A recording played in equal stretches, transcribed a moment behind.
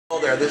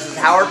there. This is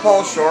Howard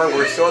Paul Shore.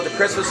 We're still at the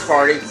Christmas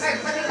party.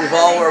 We've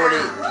all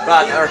already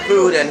got our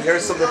food, and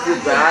here's some of the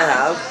food that I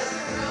have.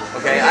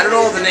 Okay, I don't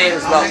know the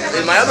names, but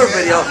in my other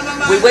video,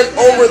 we went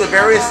over the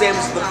various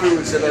names of the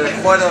foods, and there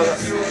are quite a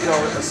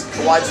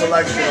wide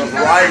selection, a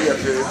variety of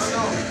foods.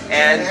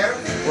 And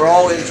we're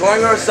all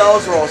enjoying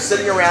ourselves. We're all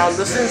sitting around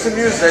listening to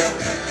music,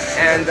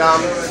 and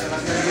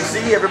you can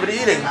see everybody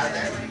eating.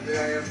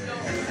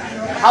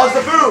 How's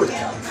the food?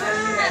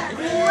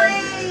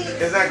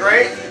 Isn't that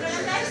great?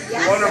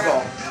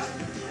 Wonderful.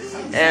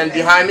 And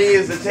behind me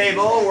is the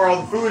table where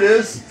all the food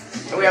is.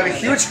 And we have a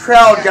huge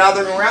crowd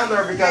gathering around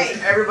there because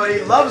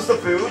everybody loves the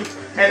food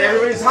and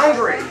everybody's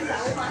hungry.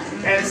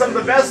 And some of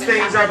the best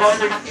things are about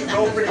to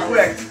go pretty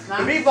quick.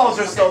 The meatballs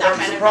are still there.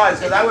 I'm surprised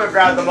because I would have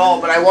grabbed them all,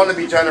 but I want to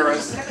be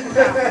generous.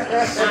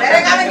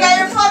 Better come and get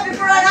your food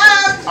before I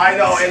out. I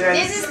know. And then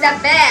this is the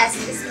best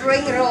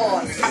spring roll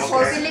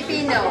for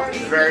Filipino.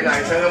 Very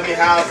nice. And then we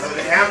have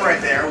the ham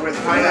right there with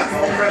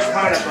pineapple, fresh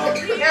pineapple.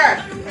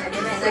 Here.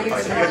 Give me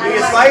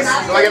a slice?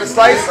 Do I get a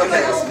slice? Okay.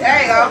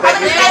 There you go.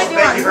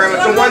 Thank you very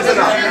much. So one's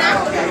enough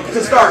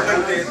to start.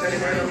 Okay.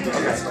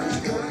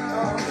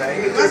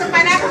 Want some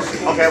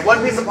pineapple? Okay,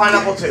 one piece of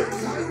pineapple too.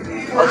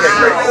 Okay,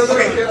 great.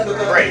 Okay,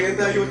 great.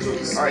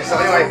 Alright, so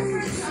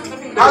anyway.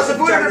 How's the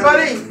food,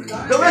 everybody?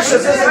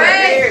 Delicious, isn't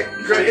it?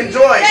 Good.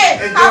 Enjoy. Hey,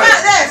 enjoy. how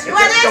about this? You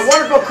want It's this? a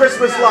wonderful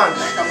Christmas lunch.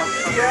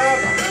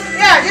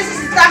 Yeah, this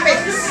is stuffing.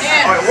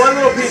 Alright, one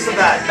little piece of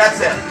that. That's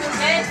it.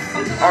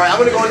 Alright, I'm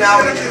going to go now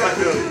and eat my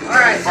food.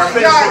 Alright. Or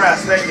finish the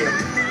rest. Thank you.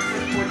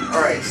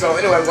 Alright, so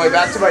anyway, I'm going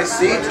back to my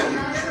seat.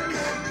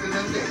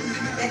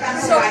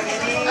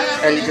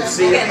 And you can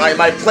see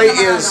my plate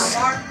is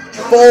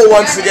full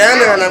once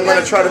again, and I'm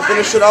going to try to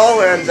finish it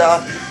all and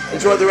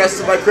enjoy the rest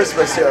of my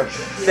Christmas here.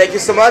 Thank you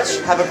so much.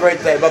 Have a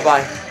great day.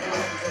 Bye-bye.